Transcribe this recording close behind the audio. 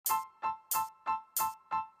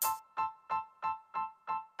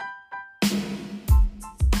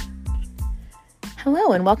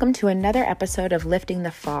Hello, and welcome to another episode of Lifting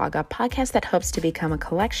the Fog, a podcast that hopes to become a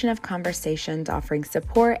collection of conversations offering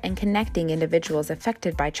support and connecting individuals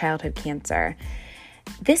affected by childhood cancer.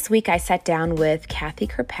 This week, I sat down with Kathy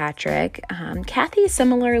Kirkpatrick. Kathy,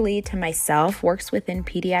 similarly to myself, works within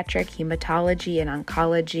pediatric hematology and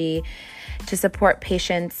oncology to support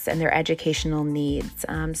patients and their educational needs.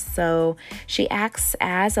 So she acts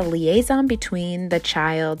as a liaison between the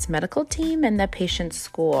child's medical team and the patient's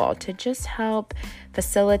school to just help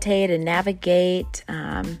facilitate and navigate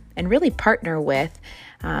and really partner with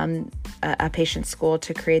a patient's school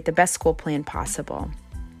to create the best school plan possible.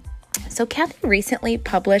 So Kathy recently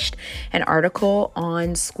published an article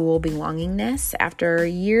on school belongingness after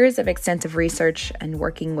years of extensive research and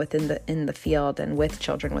working in the field and with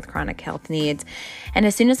children with chronic health needs. And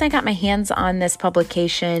as soon as I got my hands on this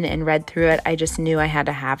publication and read through it, I just knew I had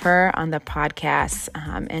to have her on the podcast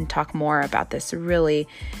and talk more about this really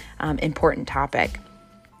important topic.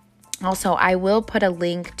 Also, I will put a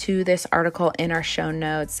link to this article in our show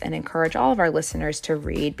notes and encourage all of our listeners to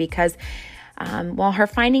read because while her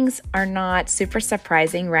findings are not super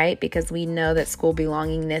surprising, right, because we know that school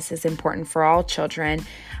belongingness is important for all children,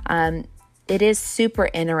 it is super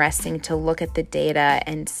interesting to look at the data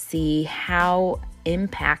and see how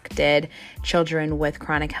impacted children with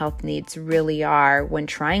chronic health needs really are when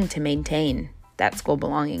trying to maintain that school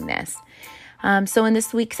belongingness. So in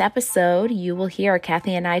this week's episode, you will hear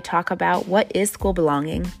Kathy and I talk about what is school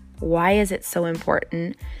belonging, why is it so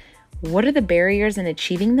important, what are the barriers in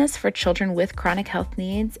achieving this for children with chronic health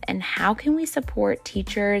needs, and how can we support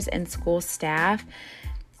teachers and school staff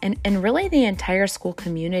and really the entire school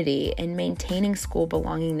community in maintaining school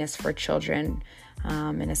belongingness for children,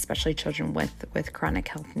 and especially children with chronic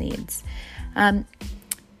health needs.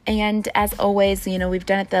 And as always, we've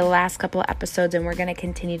done it the last couple of episodes and we're going to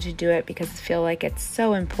continue to do it because I feel like it's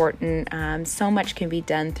so important. So much can be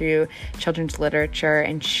done through children's literature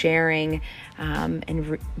and sharing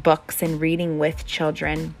books and reading with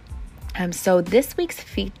children. So this week's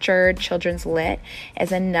featured children's lit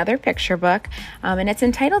is another picture book, and it's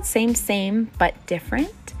entitled Same, But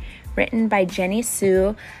Different, written by Jenny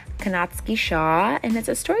Sue Kanatsky-Shaw, and it's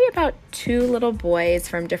a story about two little boys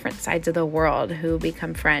from different sides of the world who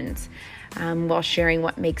become friends while sharing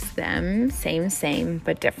what makes them same,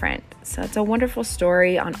 but different. So it's a wonderful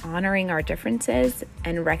story on honoring our differences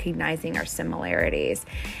and recognizing our similarities.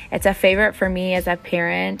 It's a favorite for me as a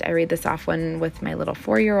parent. I read this often with my little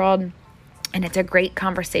 4-year-old, and it's a great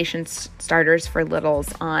conversation starters for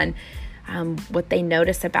littles on what they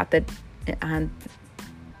notice about the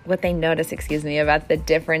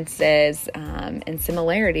differences and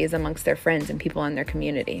similarities amongst their friends and people in their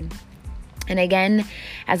community. And again,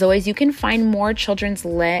 as always, you can find more children's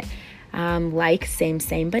lit like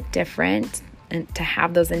Same, But Different, and to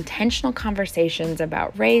have those intentional conversations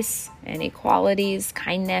about race, inequalities,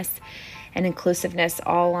 kindness, and inclusiveness,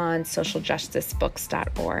 all on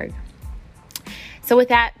socialjusticebooks.org. So with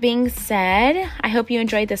that being said, I hope you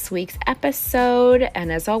enjoyed this week's episode.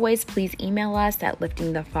 And as always, please email us at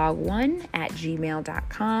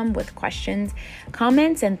liftingthefog1@gmail.com with questions,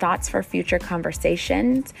 comments, and thoughts for future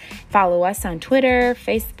conversations. Follow us on Twitter,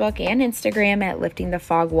 Facebook, and Instagram at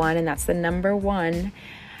liftingthefog1, and that's the number 1.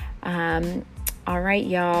 All right,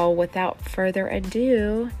 y'all, without further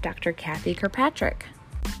ado, Dr. Kathy Kirkpatrick.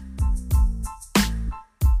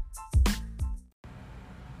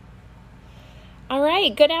 All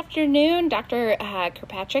right, good afternoon, Dr.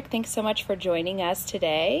 Kirkpatrick. Thanks so much for joining us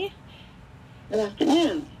today. Good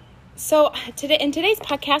afternoon. So in today's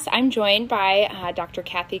podcast, I'm joined by Dr.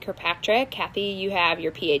 Kathy Kirkpatrick. Kathy, you have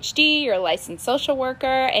your PhD, you're a licensed social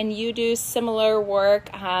worker, and you do similar work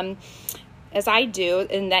as I do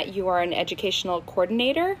in that you are an educational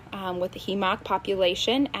coordinator with the HEMOC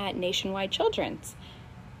population at Nationwide Children's.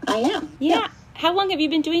 I am. Yeah. Yes. How long have you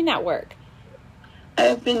been doing that work?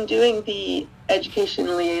 I've been doing the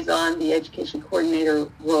education liaison, the education coordinator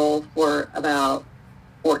role for about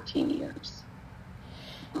 14 years.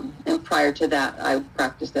 And prior to that, I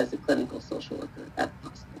practiced as a clinical social worker at the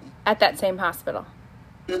hospital. At that same hospital?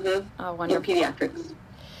 Mm-hmm. Oh, wonderful. In pediatrics.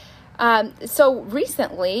 So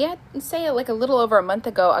recently, I'd say like a little over a month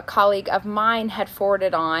ago, a colleague of mine had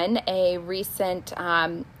forwarded on a recent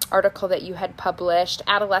article that you had published,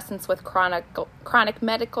 Adolescents with Chronic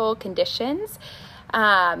Medical Conditions,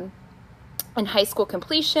 and high school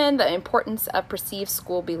completion, the importance of perceived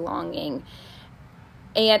school belonging.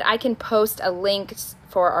 And I can post a link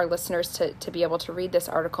for our listeners to be able to read this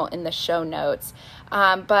article in the show notes.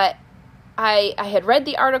 But I had read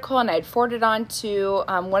the article and I had forwarded it on to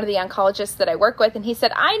one of the oncologists that I work with, and he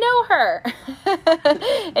said, I know her,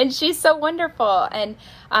 and she's so wonderful. And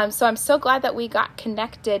so I'm so glad that we got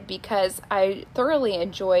connected, because I thoroughly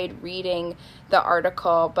enjoyed reading the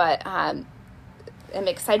article, but I'm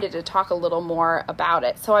excited to talk a little more about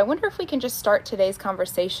it. So I wonder if we can just start today's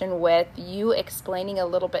conversation with you explaining a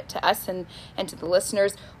little bit to us and to the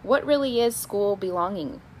listeners, what really is school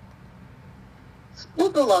belonging? School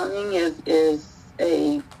belonging is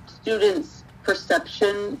a student's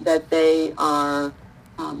perception that they are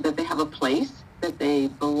that they have a place, that they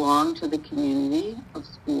belong to the community of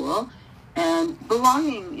school, and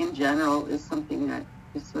belonging in general is something that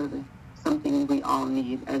is sort of something we all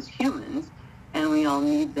need as humans, and we all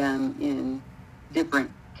need them in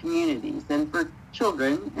different communities. And for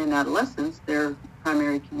children and adolescents, their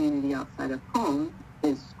primary community outside of home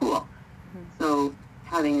is school. Mm-hmm. So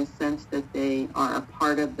having a sense that they are a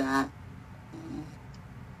part of that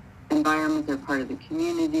environment, they're part of the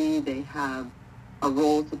community, they have a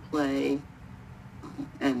role to play,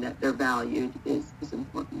 and that they're valued is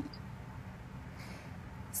important.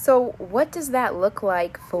 So what does that look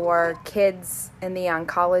like for kids in the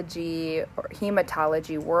oncology or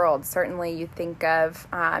hematology world? Certainly you think of,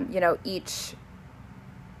 each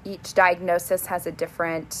diagnosis has a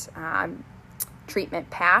different treatment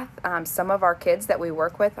path. Some of our kids that we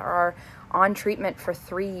work with are on treatment for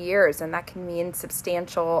 3 years, and that can mean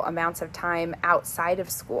substantial amounts of time outside of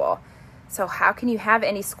school. So how can you have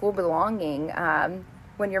any school belonging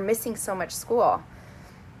when you're missing so much school?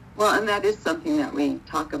 Well, and that is something that we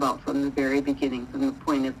talk about from the very beginning, from the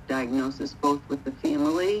point of diagnosis, both with the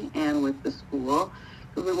family and with the school.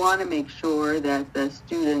 Because we want to make sure that the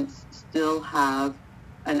students still have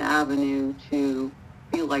an avenue to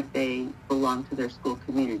feel like they belong to their school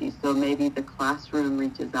community. So maybe the classroom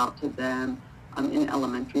reaches out to them in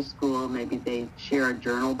elementary school. Maybe they share a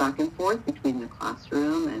journal back and forth between the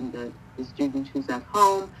classroom and the student who's at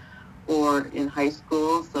home. Or in high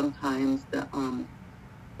school, sometimes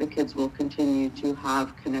the kids will continue to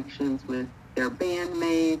have connections with their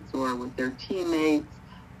bandmates or with their teammates,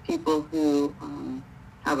 people who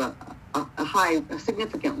have a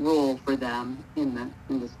significant role for them in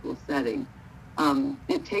the school setting.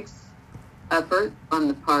 It takes effort on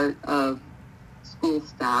the part of school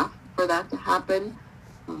staff for that to happen,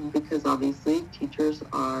 because obviously teachers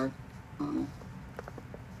have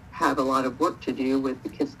a lot of work to do with the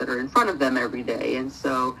kids that are in front of them every day, and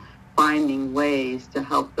so finding ways to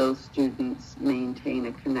help those students maintain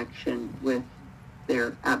a connection with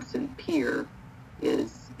their absent peer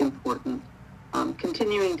is important.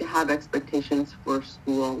 Continuing to have expectations for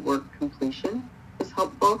school work completion is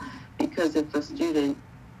helpful, because if a student,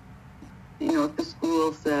 if the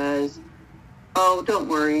school says, oh, don't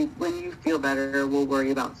worry, when you feel better, we'll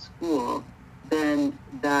worry about school, then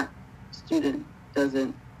that student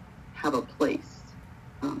doesn't have a place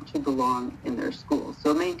to belong in their school.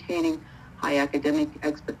 So maintaining high academic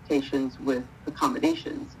expectations with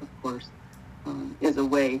accommodations, of course, is a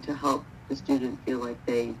way to help the student feel like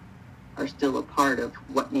they are still a part of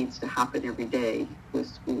what needs to happen every day with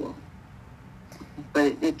school.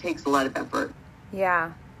 But it takes a lot of effort.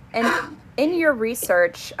 Yeah. And in your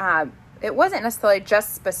research, it wasn't necessarily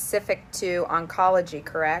just specific to oncology,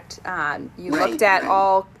 correct? You looked at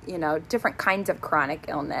all, different kinds of chronic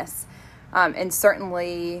illness. And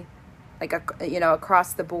certainly,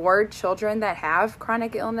 across the board, children that have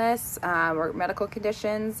chronic illness or medical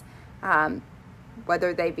conditions,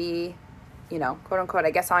 whether they be, quote unquote,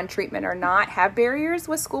 I guess on treatment or not, have barriers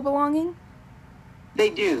with school belonging? They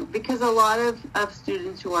do, because a lot of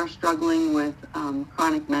students who are struggling with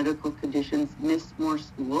chronic medical conditions miss more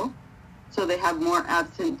school. So they have more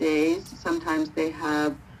absent days. Sometimes they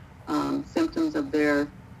have symptoms of their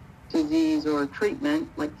disease or treatment,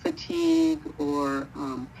 like fatigue or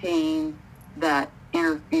pain, that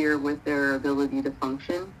interfere with their ability to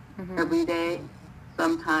function every day.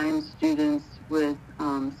 Sometimes students with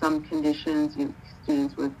some conditions,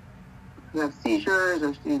 students who have seizures,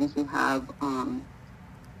 or students who have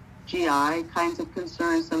GI kinds of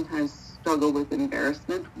concerns, sometimes struggle with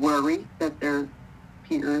embarrassment, worry that their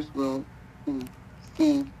peers will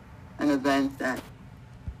see an event that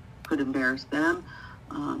could embarrass them.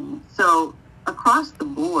 So across the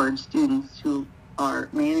board, students who are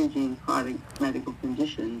managing chronic medical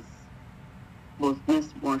conditions both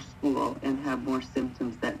miss more school and have more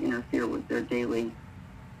symptoms that interfere with their daily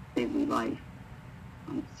life.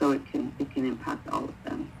 So it can impact all of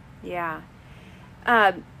them. Yeah.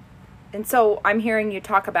 And so I'm hearing you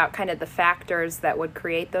talk about kind of the factors that would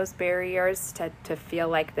create those barriers to feel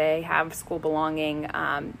like they have school belonging.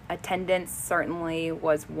 Attendance certainly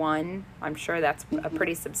was one. I'm sure that's a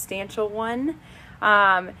pretty substantial one.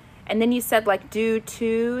 And then you said, like, due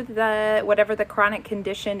to whatever the chronic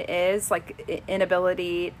condition is, like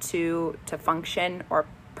inability to function or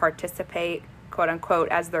participate, quote unquote,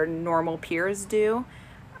 as their normal peers do.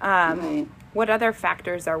 Right. What other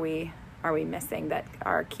factors are we missing that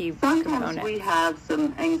are key components? components? We have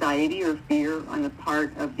some anxiety or fear on the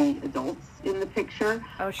part of the adults in the picture.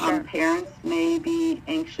 Oh, sure. Parents may be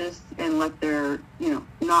anxious and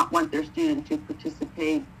not want their student to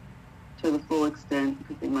participate to the full extent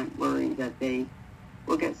because they might worry that they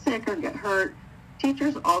will get sick or get hurt.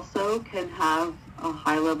 Teachers also can have a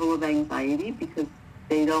high level of anxiety because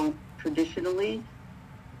they don't traditionally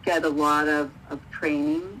get a lot of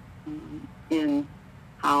training in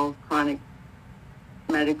how chronic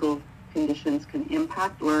medical conditions can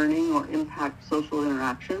impact learning or impact social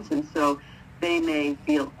interactions. And so they may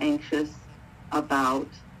feel anxious about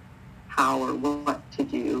how or what to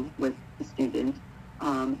do with the student.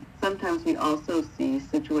 Sometimes we also see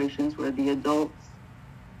situations where the adults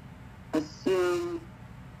assume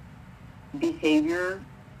behavior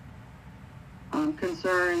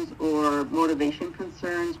concerns or motivation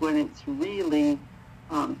concerns when it's really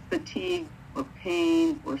fatigue or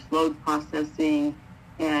pain or slowed processing.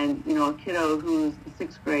 And, a kiddo who's a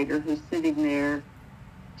sixth grader who's sitting there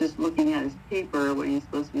just looking at his paper when he's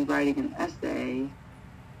supposed to be writing an essay,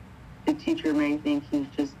 the teacher may think he's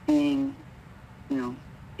just being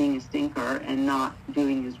a stinker and not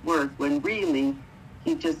doing his work when really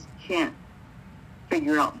he just can't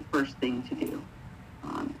figure out the first thing to do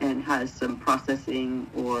and has some processing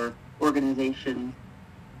or organization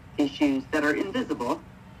issues that are invisible.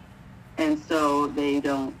 And so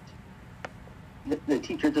the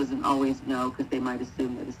teacher doesn't always know because they might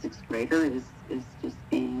assume that a sixth grader is just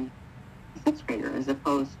being a sixth grader as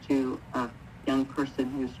opposed to a young person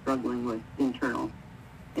who's struggling with internal,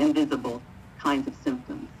 invisible kinds of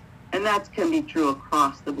symptoms. And that can be true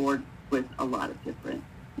across the board with a lot of different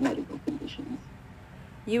medical conditions.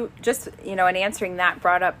 You just, in answering that,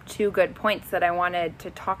 brought up two good points that I wanted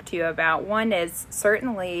to talk to you about. One is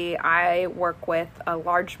certainly I work with a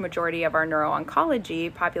large majority of our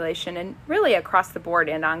neuro-oncology population, and really across the board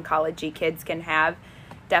in oncology, kids can have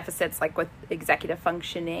deficits like with executive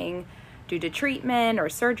functioning due to treatment or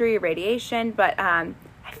surgery, radiation, but I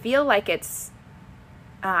feel like it's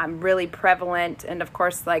really prevalent. And of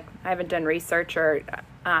course, like, I haven't done research or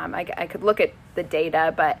I could look at the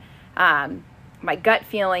data, but my gut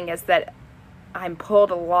feeling is that I'm pulled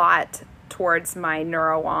a lot towards my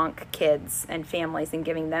neuro-onc kids and families and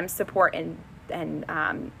giving them support and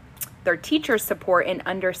their teacher support in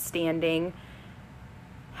understanding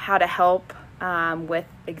how to help with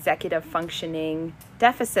executive functioning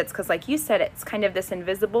deficits. Because like you said, it's kind of this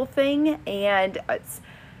invisible thing and it's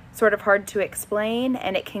sort of hard to explain,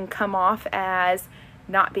 and it can come off as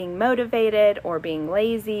not being motivated or being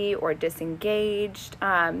lazy or disengaged.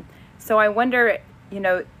 So I wonder,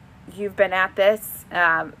 you've been at this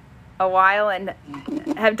a while and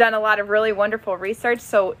have done a lot of really wonderful research.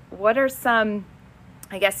 So what are some,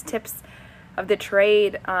 I guess, tips of the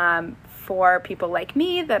trade for people like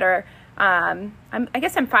me that are, I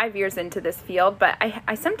guess I'm 5 years into this field, but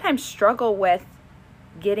I sometimes struggle with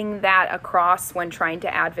getting that across when trying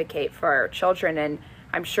to advocate for children. And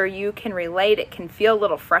I'm sure you can relate. It can feel a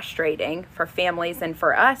little frustrating for families and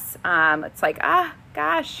for us. It's like,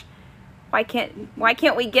 gosh, why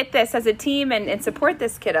can't we get this as a team and support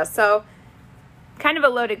this kiddo? So kind of a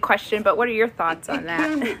loaded question, but what are your thoughts on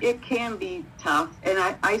that? It can be tough, and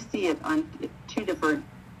I see it on two different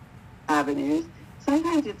avenues.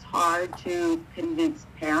 Sometimes it's hard to convince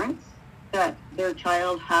parents that their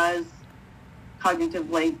child has cognitive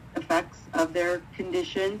late effects of their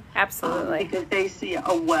condition. Absolutely. Because they see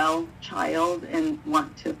a well child and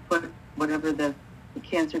want to put whatever the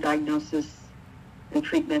cancer diagnosis and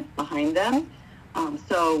treatment behind them.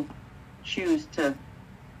 So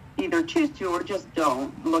either choose to or just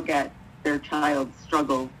don't look at their child's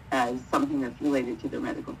struggle as something that's related to their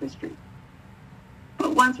medical history.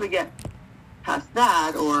 But once we get past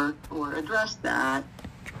that or address that,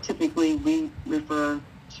 typically we refer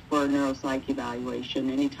for a neuropsych evaluation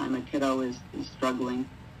anytime a kiddo is struggling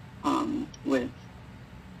with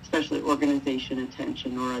especially organization,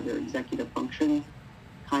 attention, or other executive function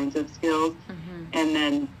kinds of skills, and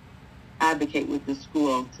then advocate with the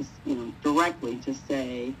school to directly to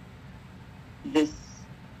say this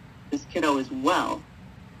kiddo is well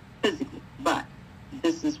physically, but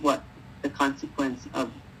this is what the consequence of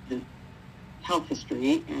health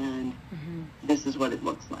history, and this is what it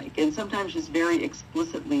looks like. And sometimes just very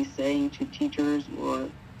explicitly saying to teachers or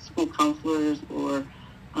school counselors or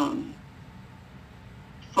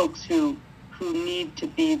folks who need to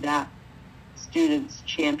be that student's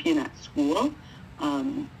champion at school,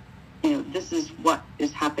 this is what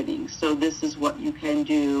is happening. So this is what you can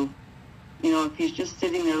do. If he's just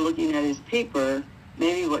sitting there looking at his paper,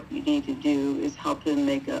 maybe what you need to do is help him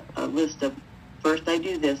make a list of, first I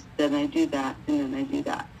do this, then I do that, and then I do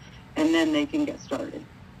that. And then they can get started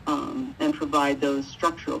and provide those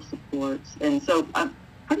structural supports. And so I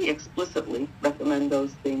pretty explicitly recommend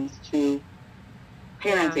those things to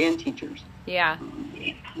parents and teachers. Yeah.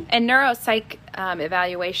 And neuropsych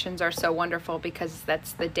evaluations are so wonderful because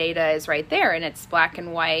that's the data is right there and it's black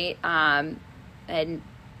and white. And,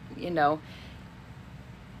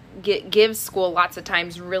 gives school lots of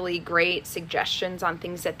times really great suggestions on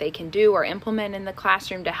things that they can do or implement in the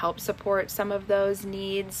classroom to help support some of those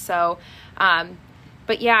needs. So,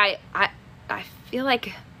 but yeah, I feel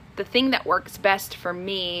like the thing that works best for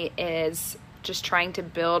me is just trying to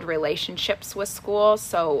build relationships with school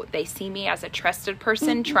so they see me as a trusted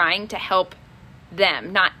person trying to help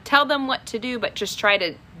them, not tell them what to do, but just try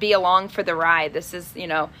to be along for the ride. This is,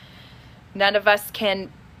 none of us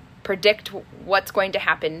can predict what's going to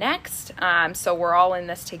happen next. So we're all in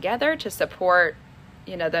this together to support,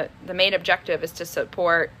 the main objective is to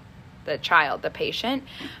support the child, the patient.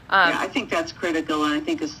 I think that's critical, and I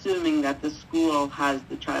think assuming that the school has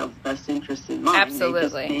the child's best interest in mind. Absolutely.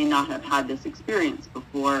 They just may not have had this experience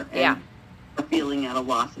before and are feeling at a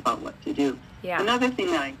loss about what to do. Yeah. Another thing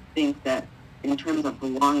that I think that in terms of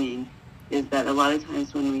belonging is that a lot of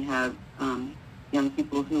times when we have young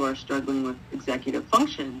people who are struggling with executive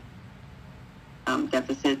function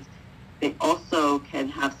deficits, they also can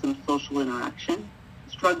have some social interaction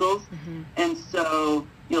struggles. And so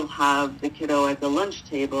you'll have the kiddo at the lunch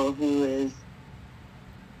table who is,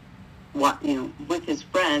 with his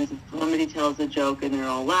friends. If somebody tells a joke and they're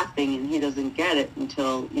all laughing and he doesn't get it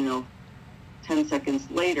until, 10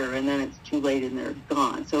 seconds later, and then it's too late and they're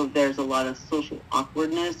gone. So there's a lot of social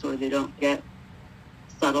awkwardness, or they don't get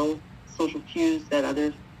subtle social cues that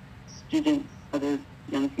other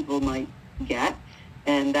young people might get,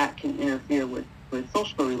 and that can interfere with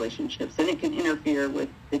social relationships, and it can interfere with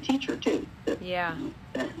the teacher too. The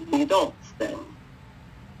adults. That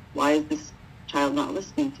why is this child not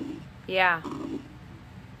listening to me? Yeah.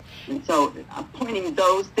 And so pointing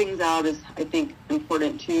those things out is, I think,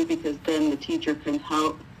 important too, because then the teacher can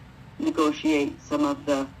help negotiate some of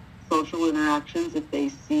the social interactions if they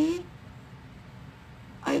see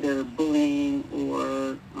either bullying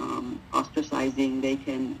or ostracizing. They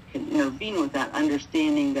can intervene with that,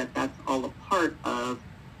 understanding that that's all a part of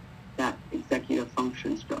that executive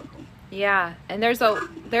function struggle. Yeah, and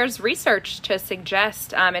there's research to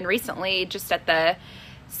suggest, and recently just at the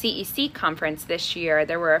CEC conference this year,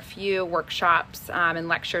 there were a few workshops and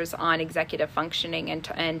lectures on executive functioning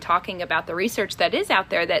and talking about the research that is out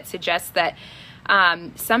there that suggests that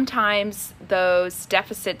sometimes those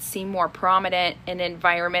deficits seem more prominent in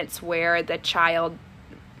environments where the child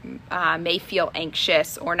may feel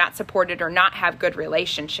anxious or not supported or not have good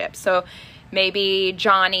relationships. So maybe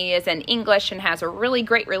Johnny is in English and has a really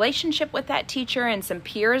great relationship with that teacher and some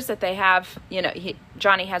peers that they have,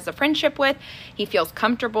 Johnny has a friendship with. He feels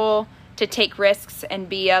comfortable to take risks and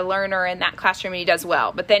be a learner in that classroom, and he does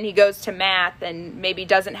well. But then he goes to math and maybe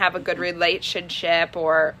doesn't have a good relationship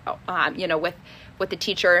or, with the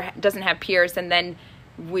teacher, doesn't have peers, and then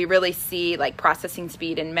we really see like processing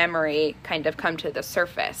speed and memory kind of come to the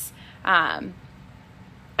surface.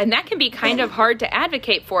 And that can be kind of hard to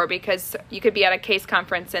advocate for, because you could be at a case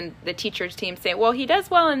conference and the teacher's team say, well, he does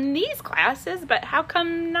well in these classes, but how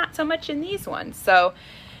come not so much in these ones? So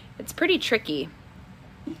it's pretty tricky.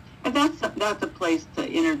 And that's a place to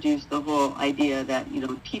introduce the whole idea that,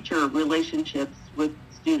 teacher relationships with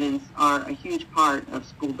students are a huge part of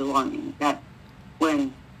school belonging. That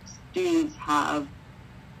when students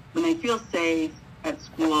when they feel safe at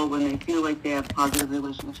school, when they feel like they have positive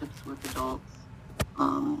relationships with adults,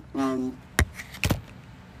 and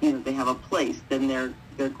they have a place, then they're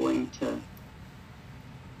going to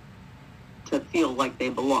feel like they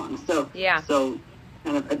belong. So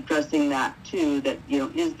kind of addressing that too, that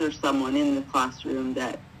is there someone in the classroom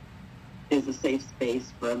that is a safe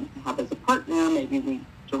space for them to have as a partner? Maybe we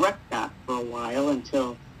direct that for a while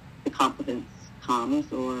until the confidence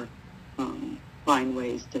comes, or find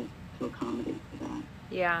ways to accommodate for that.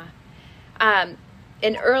 Yeah.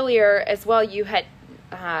 And earlier as well, you had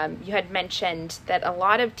mentioned that a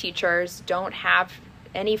lot of teachers don't have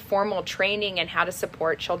any formal training in how to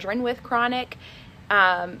support children with chronic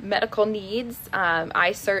medical needs.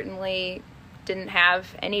 I certainly didn't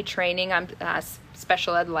have any training. I'm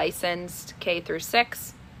special ed licensed K through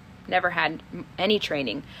 6. Never had any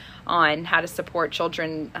training on how to support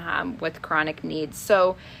children with chronic needs.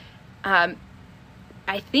 So I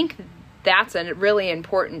think that's a really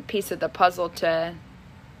important piece of the puzzle to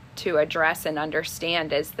address and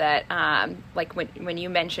understand, is that like when you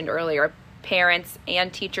mentioned earlier, parents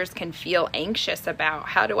and teachers can feel anxious about,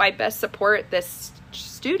 how do I best support this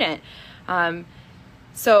student?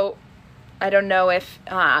 So I don't know if,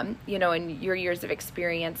 in your years of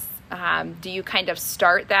experience, do you kind of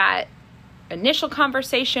start that initial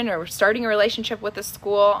conversation or starting a relationship with a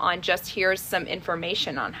school on just, here's some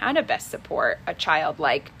information on how to best support a child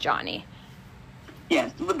like Johnny?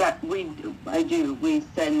 Yes, I do. We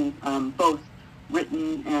send both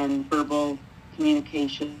written and verbal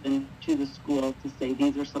communication to the school to say,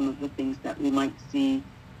 these are some of the things that we might see.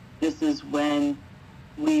 This is when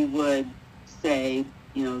we would say,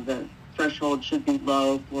 the threshold should be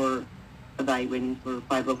low for evaluating for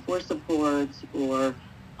 504 supports or,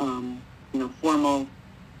 formal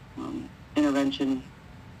intervention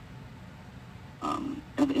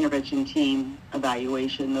team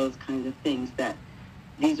evaluation, those kinds of things. That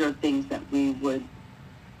these are things that we would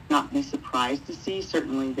not be surprised to see.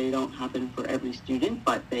 Certainly they don't happen for every student,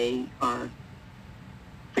 but they are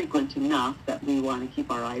frequent enough that we want to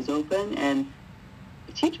keep our eyes open. And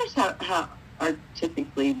teachers are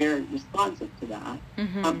typically very responsive to that.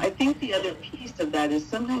 Mm-hmm. I think the other piece of that is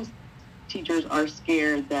sometimes teachers are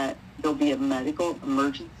scared that there'll be a medical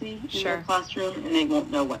emergency in their classroom and they won't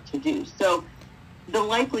know what to do. So the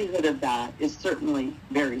likelihood of that is certainly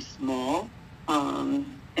very small.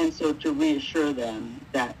 And so to reassure them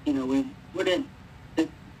that, the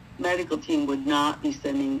medical team would not be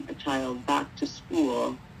sending a child back to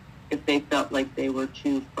school if they felt like they were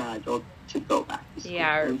too fragile to go back to school.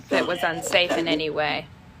 Yeah, or if it was unsafe in any way.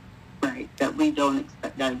 Right, that we don't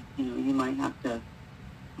expect that, you might have to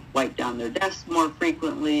wipe down their desks more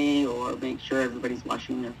frequently or make sure everybody's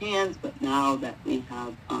washing their hands. But now that we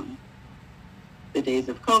have the days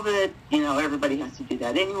of COVID, everybody has to do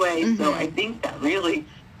that anyway. Mm-hmm. So I think that really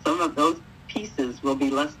some of those pieces will be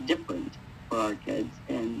less different for our kids,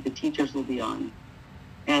 and the teachers will be on,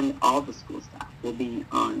 and all the school staff will be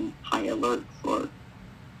on high alert for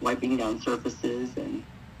wiping down surfaces and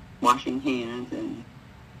washing hands and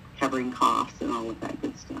covering coughs and all of that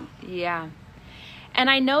good stuff. Yeah. And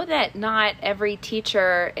I know that not every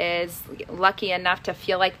teacher is lucky enough to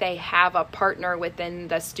feel like they have a partner within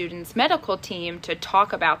the student's medical team to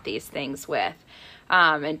talk about these things with,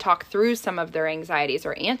 and talk through some of their anxieties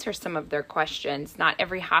or answer some of their questions. Not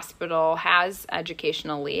every hospital has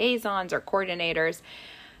educational liaisons or coordinators.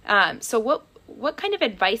 So what kind of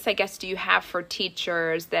advice, I guess, do you have for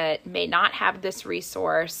teachers that may not have this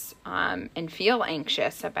resource and feel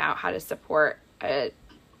anxious about how to support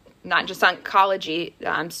not just oncology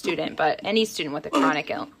student, but any student with a chronic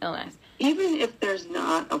illness? Even if there's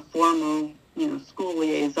not a formal, school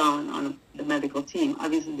liaison on the medical team,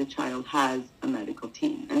 obviously the child has a medical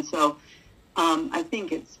team. And so I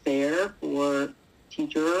think it's fair for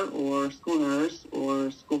teacher or school nurse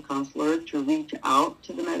or school counselor to reach out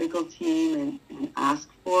to the medical team and ask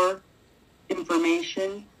for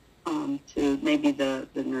information to maybe the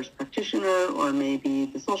nurse practitioner or maybe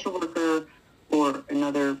the social worker or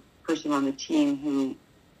another person on the team who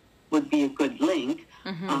would be a good link.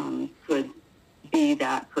 Mm-hmm. Could be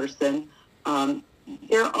that person.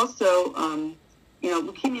 There are also,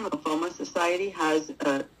 Leukemia and Lymphoma Society has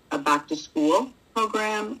a back to school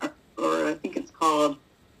program, or I think it's called.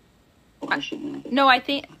 I shouldn't know. No, I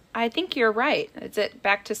think you're right. Is it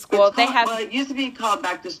back to school? It used to be called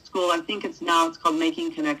back to school. I think it's called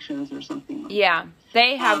Making Connections or something like that.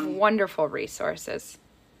 They have wonderful resources.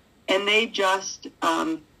 And they just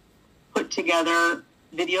put together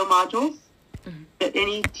video modules that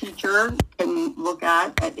any teacher can look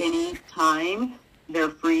at any time. They're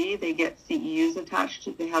free. They get CEUs attached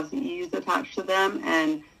to. They have CEUs attached to them,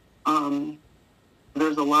 and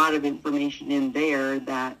there's a lot of information in there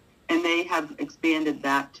and they have expanded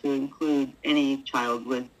that to include any child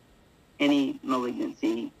with any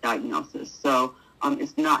malignancy diagnosis. So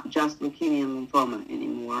it's not just leukemia and lymphoma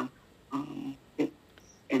anymore. It's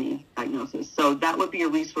any diagnosis. So that would be a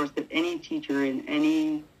resource that any teacher in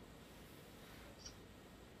any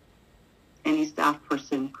staff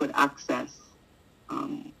person could access.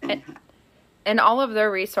 And all of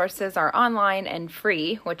their resources are online and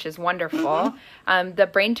free, which is wonderful. Mm-hmm. The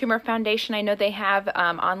Brain Tumor Foundation, I know they have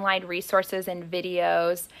online resources and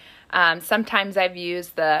videos. Sometimes I've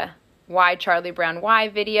used the Why Charlie Brown Why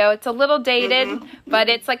video. It's a little dated, mm-hmm. but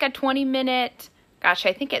it's like a 20-minute Gosh,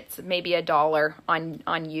 I think it's maybe $1 on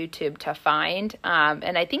YouTube to find.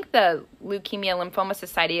 And I think the Leukemia Lymphoma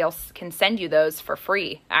Society can send you those for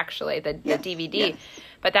free, actually, the DVD. Yes.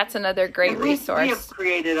 But that's another great resource. We have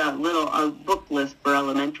created a book list for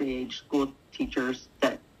elementary age school teachers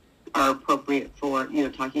that are appropriate for,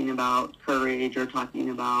 talking about courage or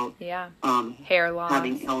talking about hair loss,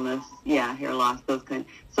 having illness, hair loss, those kinds.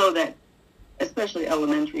 So that, especially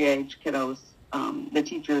elementary age kiddos, the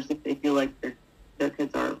teachers, if they feel like their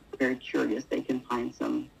kids are very curious, they can find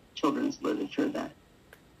some children's literature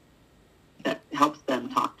that helps them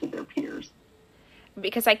talk to their peers.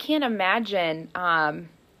 Because I can't imagine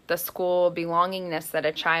the school belongingness that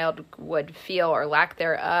a child would feel or lack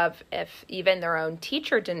thereof if even their own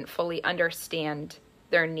teacher didn't fully understand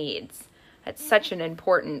their needs. That's such an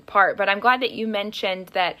important part. But I'm glad that you mentioned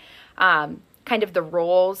that kind of the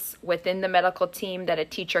roles within the medical team, that a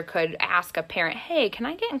teacher could ask a parent, hey, can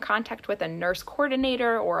I get in contact with a nurse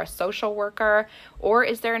coordinator or a social worker, or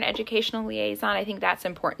is there an educational liaison? I think that's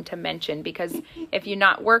important to mention, because if you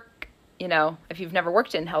not work, if you've never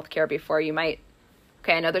worked in healthcare before, you might,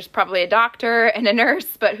 I know there's probably a doctor and a nurse,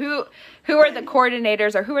 but who are the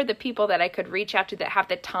coordinators, or who are the people that I could reach out to that have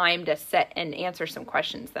the time to sit and answer some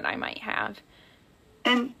questions that I might have?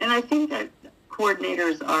 And I think that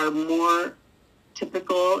coordinators are more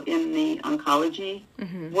typical in the oncology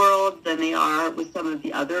world than they are with some of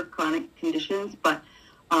the other chronic conditions. But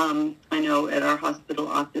I know at our hospital,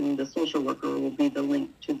 often the social worker will be the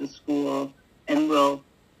link to the school and will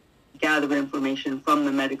gather information from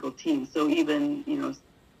the medical team. So even,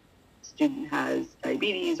 student has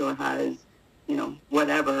diabetes or has,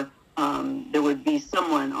 whatever, there would be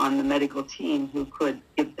someone on the medical team who could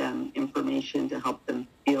give them information to help them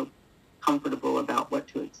feel comfortable about what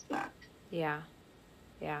to expect. Yeah.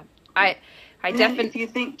 I definitely. If you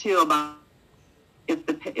think too about if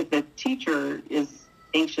the teacher is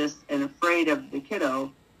anxious and afraid of the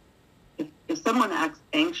kiddo, if someone acts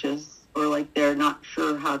anxious or like they're not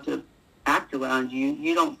sure how to act around you,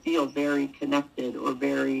 you don't feel very connected or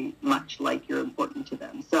very much like you're important to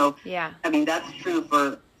them. So, I mean, that's true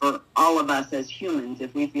for all of us as humans.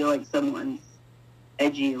 If we feel like someone's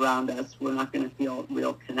edgy around us, we're not going to feel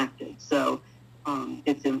real connected. So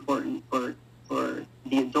it's important for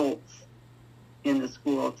the adults in the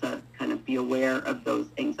school to kind of be aware of those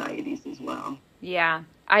anxieties as well. Yeah.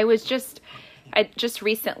 I just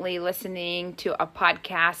recently listening to a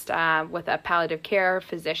podcast with a palliative care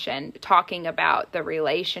physician talking about the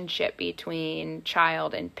relationship between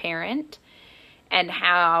child and parent, and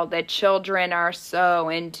how the children are so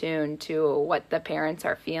in tune to what the parents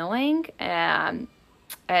are feeling. And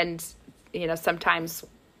sometimes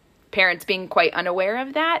parents being quite unaware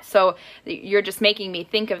of that. So you're just making me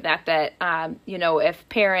think of that, if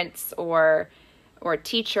parents or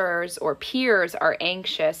teachers or peers are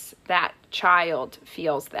anxious, that child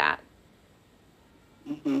feels that.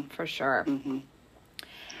 For sure. And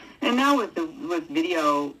now with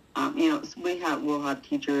video, we'll have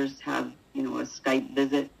teachers have, a Skype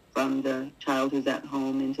visit from the child who's at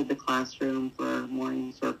home into the classroom for a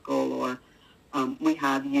morning circle, or we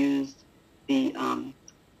have used the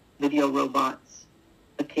video robots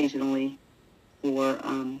occasionally for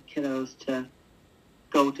kiddos to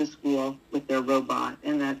go to school with their robot,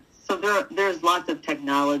 and there's lots of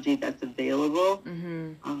technology that's available.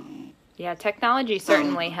 Technology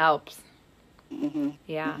certainly helps.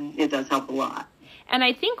 It does help a lot. And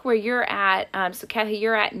I think where you're at, so Kathy,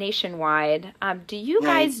 you're at Nationwide. Do you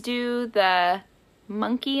guys do the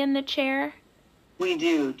monkey in the chair? We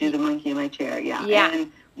do the monkey in my chair, yeah.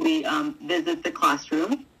 And we visit the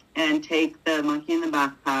classroom and take the monkey in the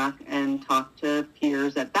backpack and talk to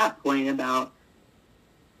peers at that point about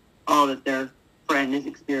all that their friend is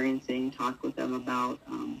experiencing, talk with them about,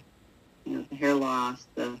 the hair loss,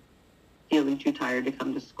 the feeling too tired to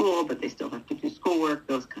come to school, but they still have to do schoolwork,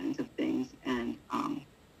 those kinds of things, and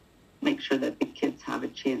make sure that the kids have a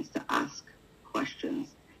chance to ask questions,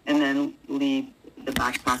 and then leave the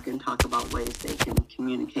backpack and talk about ways they can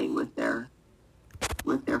communicate with their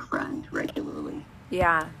friend regularly.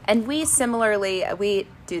 Yeah, and we similarly, we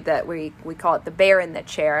do that, we call it the bear in the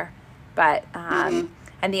chair, but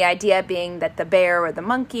and the idea being that the bear or the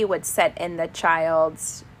monkey would sit in the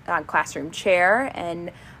child's classroom chair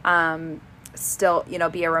and still,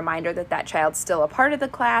 be a reminder that child's still a part of the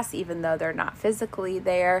class, even though they're not physically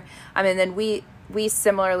there. And then we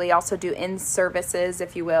similarly also do in-services,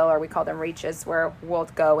 if you will, or we call them reaches, where we'll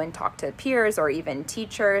go and talk to peers or even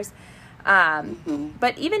teachers.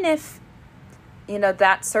 But even if,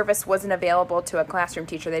 that service wasn't available to a classroom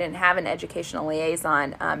teacher, they didn't have an educational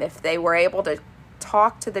liaison, if they were able to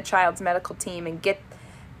talk to the child's medical team and get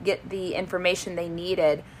get the information they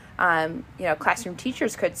needed. Classroom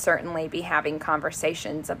teachers could certainly be having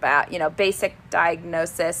conversations about, basic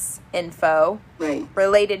diagnosis info, right,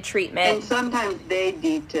 related treatment. And sometimes they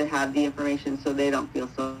need to have the information so they don't feel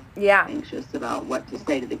so anxious about what to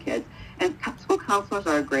say to the kids. And school counselors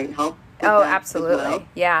are a great help. Oh, absolutely. Well.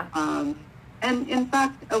 Yeah. And in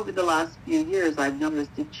fact, over the last few years, I've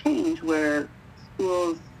noticed a change where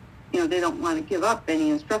schools, they don't want to give up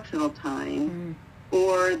any instructional time,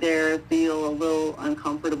 or they feel a little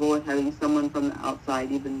uncomfortable with having someone from the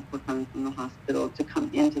outside, even if we're coming from the hospital, to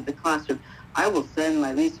come into the classroom. I will send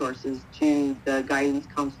my resources to the guidance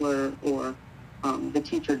counselor or the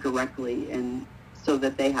teacher directly, and so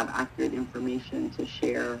that they have accurate information to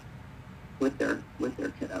share with their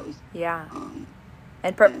kiddos. Yeah.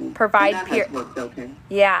 And provide provide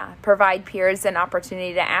peers an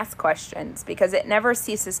opportunity to ask questions, because it never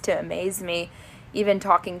ceases to amaze me, even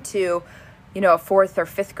talking to, a 4th or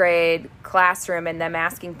 5th grade classroom and them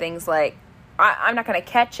asking things like, I'm not going to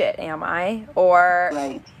catch it, am I? Or,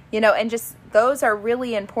 right. And just those are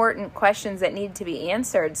really important questions that need to be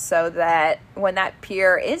answered, so that when that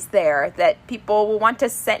peer is there, that people will want to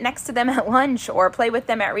sit next to them at lunch or play with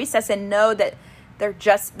them at recess and know that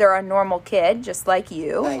they're a normal kid, just like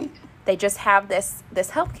you. Right. They just have this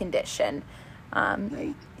health condition.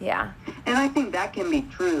 Right. Yeah. And I think that can be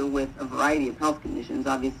true with a variety of health conditions.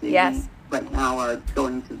 Obviously, yes. We right now are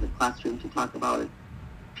going to the classroom to talk about a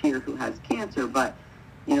peer who has cancer, but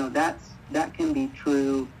that can be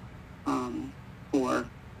true for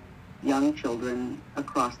young children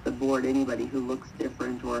across the board. Anybody who looks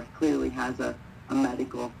different or clearly has a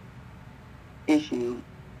medical issue,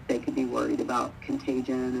 they could be worried about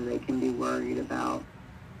contagion, or they can be worried about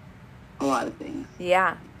a lot of things.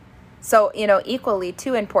 Yeah. So, equally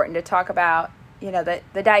too important to talk about,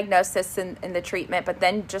 the diagnosis and the treatment, but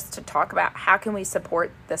then just to talk about how can we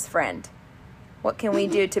support this friend? What can we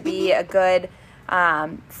do to be a good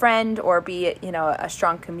friend, or be, a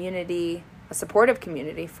strong community, a supportive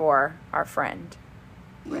community for our friend?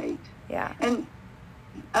 Right. Yeah. And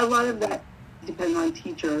a lot of that depends on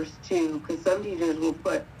teachers too, because some teachers will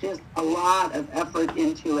put just a lot of effort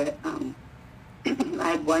into it. I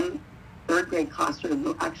had one 3rd grade classroom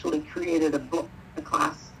who actually created a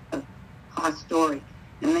class story,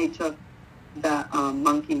 and they took the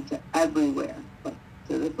monkey to everywhere, like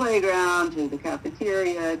to the playground, to the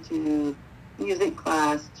cafeteria, to music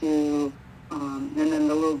class, to and then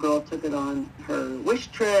the little girl took it on her wish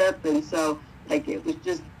trip, and so it was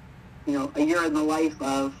just a year in the life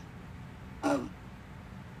of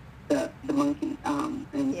the monkey,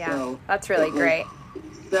 and yeah, so that's really great.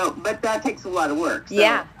 So, but that takes a lot of work. So,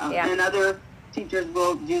 yeah. And other teachers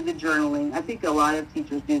will do the journaling. I think a lot of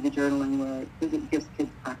teachers do the journaling because it gives kids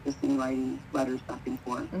practicing writing letters back and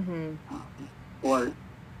forth, or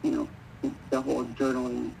the whole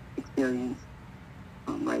journaling experience,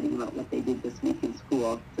 writing about what they did this week in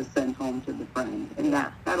school to send home to the friend, and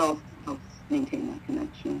that also helps maintain that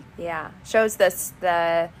connection. Yeah, shows this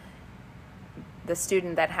the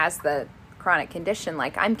student that has the chronic condition,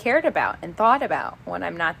 like, I'm cared about and thought about when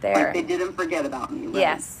I'm not there. Like they didn't forget about me. Right?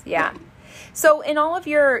 Yes, yeah. Right. So in all of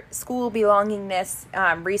your school belongingness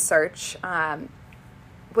research,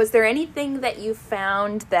 was there anything that you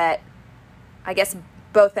found that, I guess,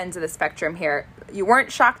 both ends of the spectrum here, you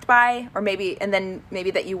weren't shocked by, or maybe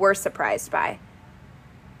that you were surprised by?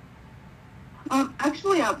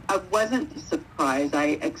 Actually, I wasn't surprised.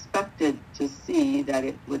 I expected to see that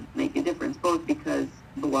it would make a difference, both because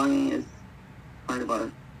belonging is part of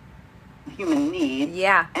our human need,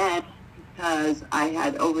 and because I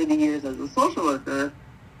had, over the years as a social worker,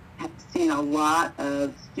 have seen a lot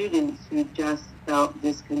of students who just felt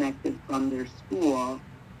disconnected from their school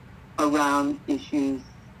around issues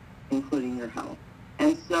including their health.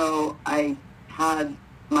 And so I had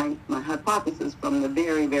my hypothesis from the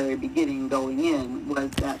very, very beginning going in was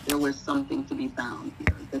that there was something to be found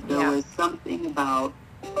here, that there was something about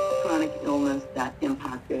chronic illness that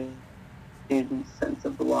impacted students' sense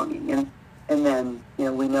of belonging. And then,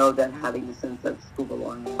 we know that having a sense of school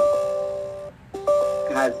belonging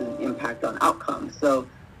has an impact on outcomes. So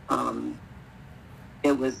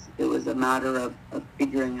it was a matter of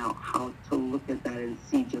figuring out how to look at that and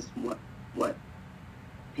see just what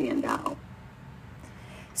panned out.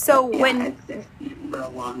 So it's for a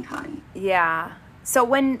long time. Yeah. So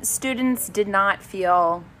when students did not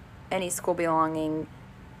feel any school belonging,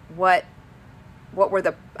 what were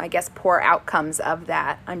the, I guess, poor outcomes of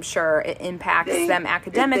that? I'm sure it impacts them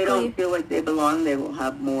academically. If they don't feel like they belong, they will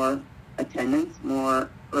have more attendance, more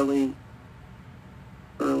early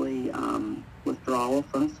withdrawal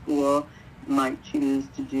from school, might choose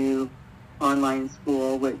to do online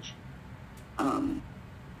school, which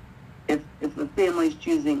if a family's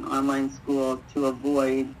choosing online school to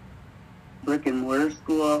avoid brick and mortar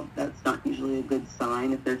school, that's not usually a good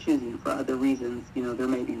sign. If they're choosing it for other reasons, there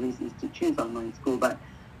may be reasons to choose online school, but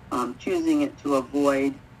choosing it to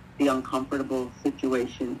avoid the uncomfortable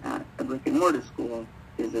situation at a brick and mortar school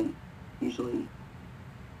isn't usually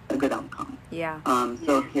a good outcome. Yeah.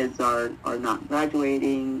 So kids are not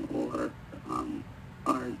graduating or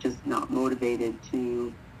are just not motivated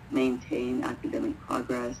to maintain academic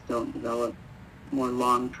progress, don't develop more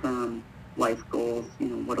long-term life goals,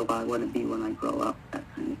 what do I want to be when I grow up, that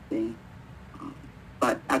kind of thing.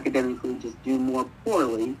 But academically just do more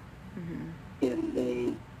poorly if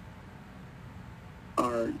they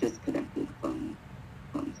are disconnected from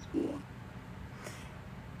school.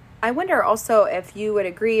 I wonder also if you would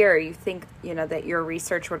agree, or you think, that your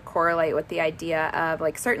research would correlate with the idea of,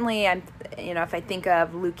 like, certainly if I think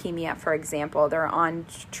of leukemia, for example, they're on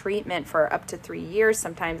treatment for up to 3 years.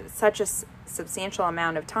 Sometimes it's such a substantial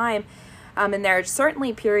amount of time. And there are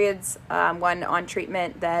certainly periods when on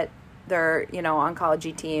treatment that their,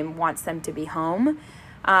 oncology team wants them to be home.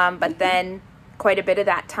 But then quite a bit of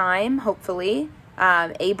that time, hopefully,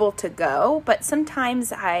 able to go. But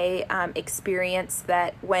sometimes I experience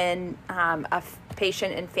that when a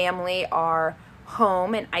patient and family are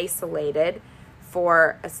home and isolated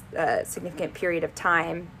for a significant period of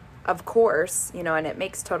time, of course, and it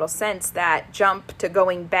makes total sense, that jump to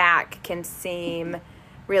going back can seem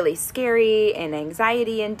really scary and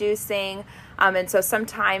anxiety inducing. And so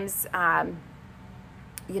sometimes,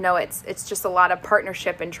 it's just a lot of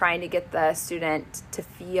partnership in trying to get the student to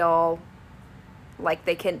feel like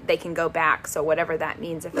they can go back. So whatever that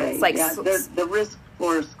means, if it's like the risk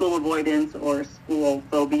for school avoidance or school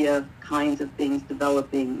phobia kinds of things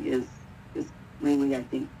developing is really, I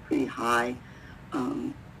think, pretty high.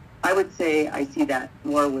 I would say I see that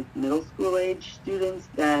more with middle school age students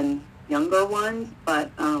than younger ones,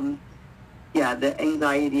 but the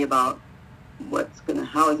anxiety about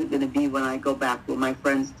how is it gonna be when I go back? Will my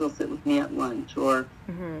friends still sit with me at lunch, or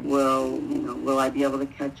will I be able to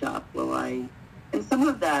catch up? And some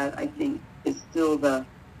of that, I think, is still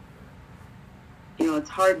it's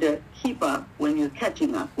hard to keep up when you're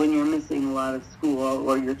catching up, when you're missing a lot of school,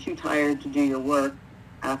 or you're too tired to do your work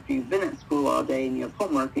after you've been at school all day and you have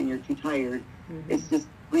homework and you're too tired. It's just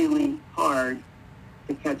really hard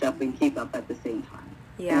to catch up and keep up at the same time.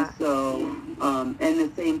 Yeah. And so, and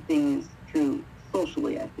the same thing is true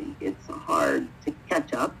socially, I think. It's hard to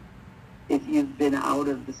catch up if you've been out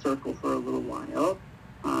of the circle for a little while,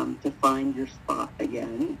 to find your spot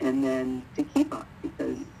again, and then to keep up,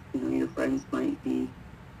 because your friends might be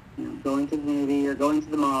going to the movie or going to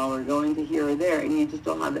the mall or going to here or there, and you just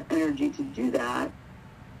don't have the energy to do that.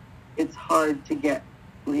 It's hard to get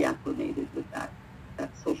reacclimated with that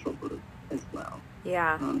social group as well.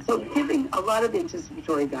 Yeah. So giving a lot of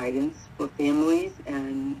anticipatory guidance for families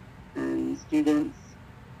and students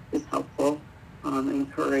is helpful.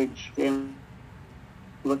 Encourage them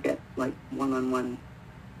to look at like one-on-one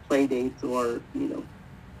play dates, or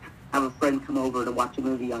have a friend come over to watch a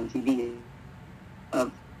movie on TV,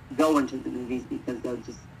 of going to the movies, because they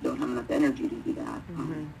just don't have enough energy to do that.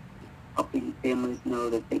 Helping families know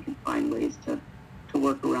that they can find ways to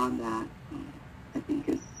work around that, I think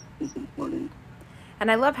is important.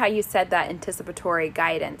 And I love how you said that anticipatory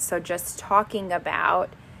guidance. So just talking about,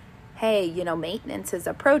 hey, maintenance is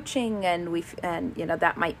approaching, and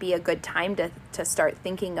that might be a good time to start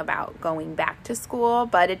thinking about going back to school,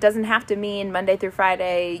 but it doesn't have to mean Monday through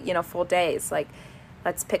Friday, full days. Like,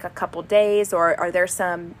 let's pick a couple days, or are there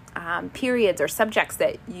some periods or subjects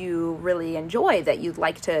that you really enjoy that you'd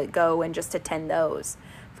like to go and just attend those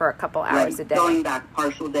for a couple hours a day? Going back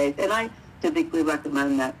partial days. And I typically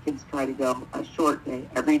recommend that kids try to go a short day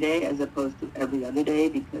every day as opposed to every other day,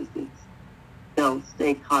 because they'll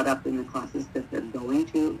stay caught up in the classes that they're going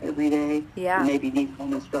to every day. Yeah. And maybe need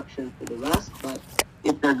home instruction for the rest, but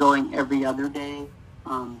if they're going every other day,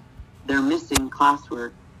 they're missing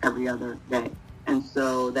classwork every other day. And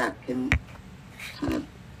so that can kind of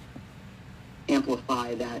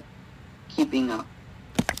amplify that keeping up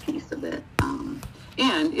piece of it.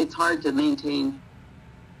 And it's hard to maintain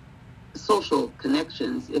social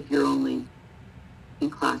connections if you're only in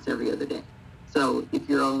class every other day. So if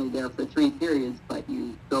you're only there for 3 periods, but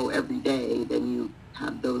you go every day, then you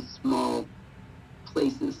have those small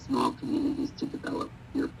places, small communities to develop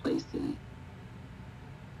your place in.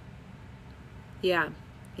 Yeah,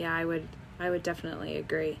 I would definitely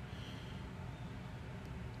agree.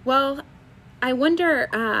 Well, I wonder,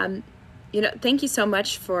 Thank you so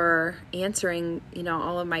much for answering,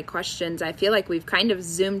 all of my questions. I feel like we've kind of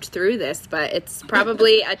zoomed through this, but it's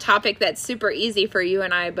probably a topic that's super easy for you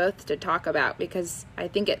and I both to talk about because I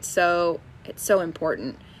think it's so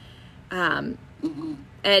important. And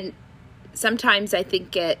sometimes I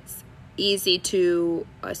think it's easy to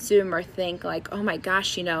assume or think like, oh my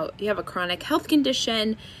gosh, you have a chronic health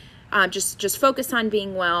condition. Just focus on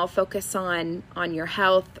being well, focus on your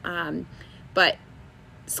health. But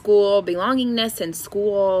school belongingness and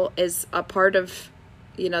school is a part of,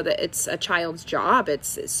 that it's a child's job.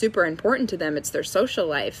 It's super important to them. It's their social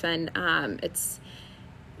life and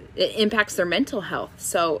it impacts their mental health.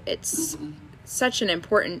 So it's such an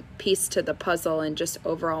important piece to the puzzle and just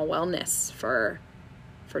overall wellness for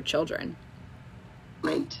children.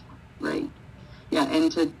 Right. Yeah, and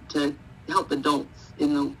to help adults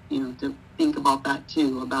to think about that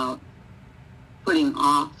too, about putting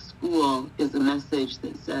off school is a message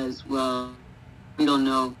that says, well, we don't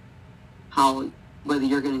know whether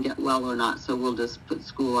you're going to get well or not, so we'll just put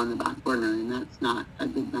school on the back burner, and that's not a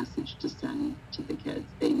good message to send to the kids.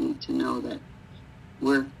 They need to know that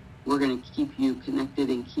we're going to keep you connected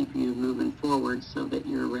and keep you moving forward so that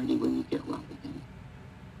you're ready when you get well again.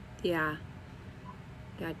 Yeah,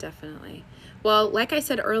 definitely. Well, like I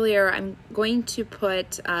said earlier, I'm going to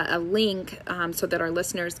put a link so that our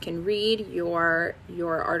listeners can read your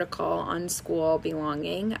article on school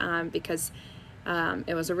belonging because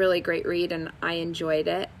it was a really great read and I enjoyed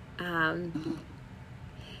it. And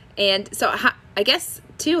so I guess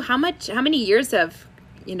too, how many years of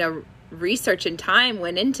research and time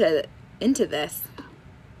went into this?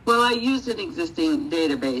 Well, I used an existing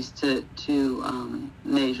database to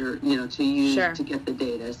measure, to use to get the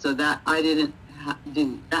data. So that I didn't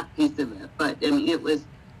do that piece of it, but I mean, it was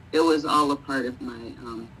all a part of my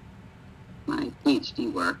my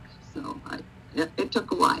PhD work. So it took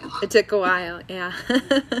a while. It took a while, yeah.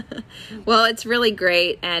 Well, it's really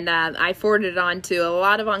great, and I forwarded it on to a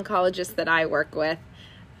lot of oncologists that I work with.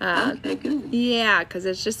 Okay, good. Yeah, because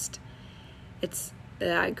it's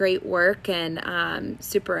great work and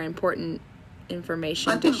super important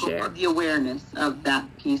information to share. The awareness of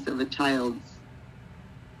that piece of a child's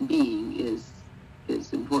being is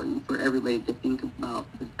important for everybody to think about.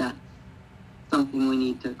 That's something we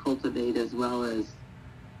need to cultivate as well as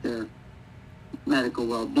their medical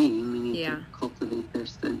well-being. We need to cultivate their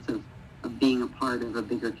sense of being a part of a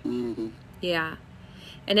bigger community. Yeah.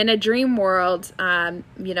 And in a dream world,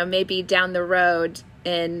 maybe down the road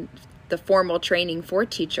in the formal training for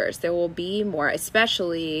teachers, there will be more,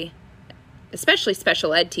 especially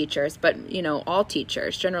special ed teachers, but all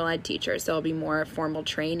teachers, general ed teachers, there'll be more formal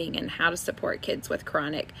training in how to support kids with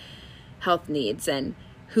chronic health needs and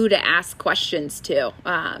who to ask questions to.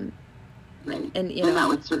 Right. And that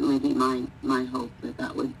would certainly be my hope,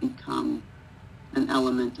 that would become an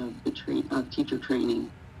element of of teacher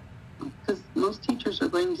training, because most teachers are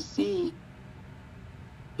going to see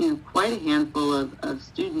quite a handful of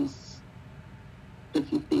students. If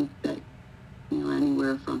you think that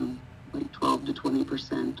anywhere from like 12 to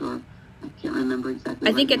 20%, or I can't remember exactly.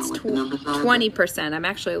 I think it's 20%. I'm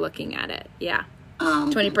actually looking at it. Yeah,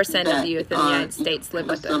 20% of youth in the United States live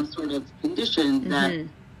with some sort of condition that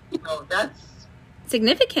that's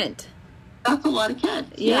significant. That's a lot of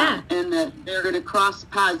kids. Yeah, and that they're going to cross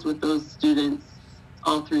paths with those students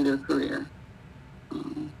all through their career.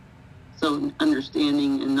 So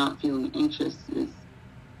understanding and not feeling anxious is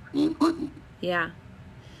pretty important. Yeah.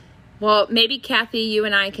 Well, maybe Kathy, you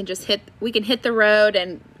and I can just hit the road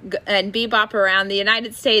and bebop around the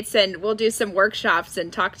United States, and we'll do some workshops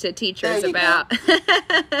and talk to teachers about.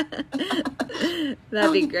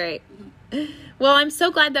 That'd be great. Well, I'm so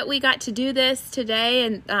glad that we got to do this today,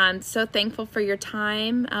 and I'm so thankful for your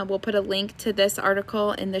time. We'll put a link to this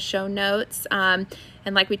article in the show notes. And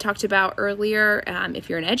like we talked about earlier, if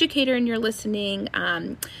you're an educator and you're listening,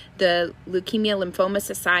 the Leukemia Lymphoma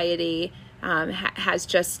Society has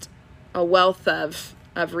just a wealth of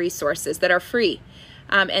resources that are free.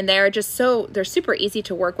 And they're super easy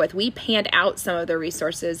to work with. We hand out some of the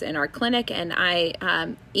resources in our clinic, and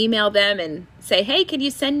I email them and say, hey, can you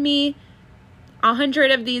send me 100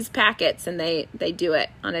 of these packets? And they do it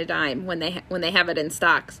on a dime when they have it in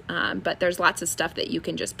stock. But there's lots of stuff that you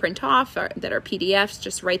can just print off that are PDFs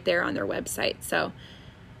just right there on their website. So,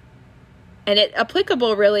 and it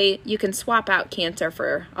applicable really, you can swap out cancer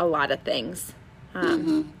for a lot of things.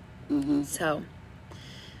 So,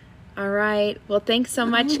 all right. Well, thanks so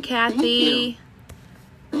much, Kathy.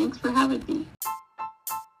 Thanks for having me.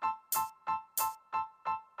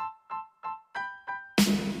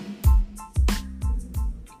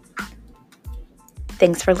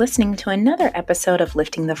 Thanks for listening to another episode of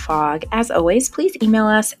Lifting the Fog. As always, please email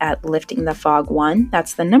us at liftingthefog1,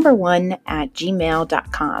 that's the number 1, at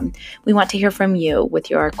gmail.com. We want to hear from you with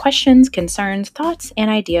your questions, concerns, thoughts, and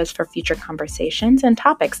ideas for future conversations and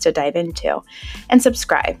topics to dive into. And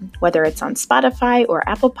subscribe, whether it's on Spotify or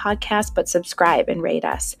Apple Podcasts, but subscribe and rate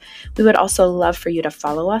us. We would also love for you to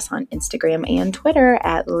follow us on Instagram and Twitter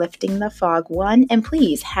at liftingthefog1, and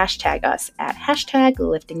please hashtag us at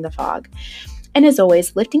 #liftingthefog. And as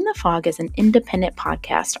always, Lifting the Fog is an independent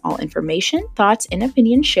podcast. All information, thoughts, and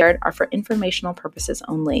opinions shared are for informational purposes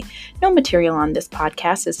only. No material on this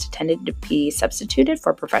podcast is intended to be substituted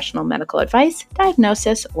for professional medical advice,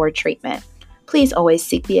 diagnosis, or treatment. Please always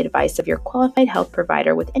seek the advice of your qualified health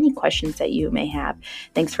provider with any questions that you may have.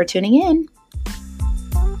 Thanks for tuning in.